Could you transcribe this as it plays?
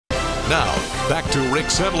Now, back to Rick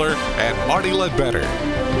Sedler and Marty Ledbetter.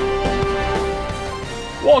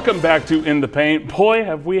 Welcome back to In the Paint. Boy,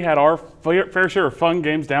 have we had our fair share of fun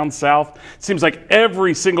games down south. It seems like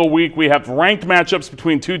every single week we have ranked matchups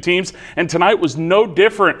between two teams, and tonight was no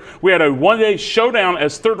different. We had a one-day showdown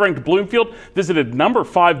as third-ranked Bloomfield visited number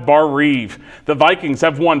 5 Barr-Reeve. The Vikings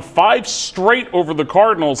have won 5 straight over the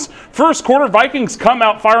Cardinals. First quarter, Vikings come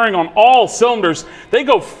out firing on all cylinders. They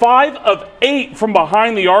go 5 of 8 from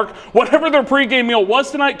behind the arc. Whatever their pregame meal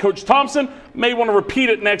was tonight, Coach Thompson may want to repeat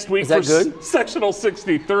it next week for Sectional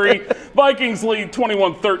 63. Vikings lead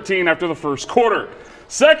 21-13 after the first quarter.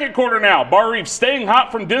 Second quarter now, Barr-Reeve staying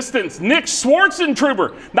hot from distance. Nick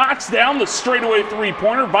Schwartzentruber knocks down the straightaway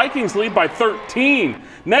three-pointer. Vikings lead by 13.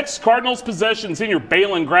 Next, Cardinals possession, senior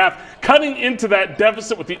Balin Graff cutting into that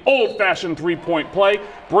deficit with the old-fashioned three-point play,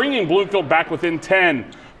 bringing Bloomfield back within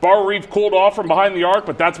 10. Barr-Reeve cooled off from behind the arc,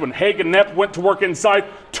 but that's when Hagen Knepp went to work inside.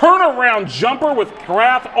 Turnaround jumper with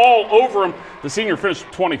Graff all over him. The senior finished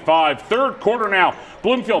 25. Third quarter now.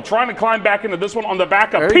 Bloomfield trying to climb back into this one on the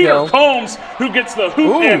back of Peter Combs, who gets the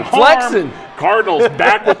hoop and harm. Cardinals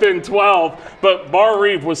back within 12, but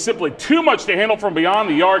Barr-Reeve was simply too much to handle from beyond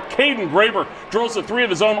the arc. Caden Graber drills the 3 of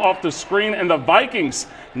his own off the screen, and the Vikings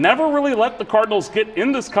never really let the Cardinals get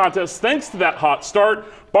in this contest thanks to that hot start.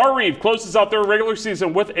 Barr-Reeve closes out their regular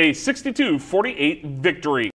season with a 62-48 victory.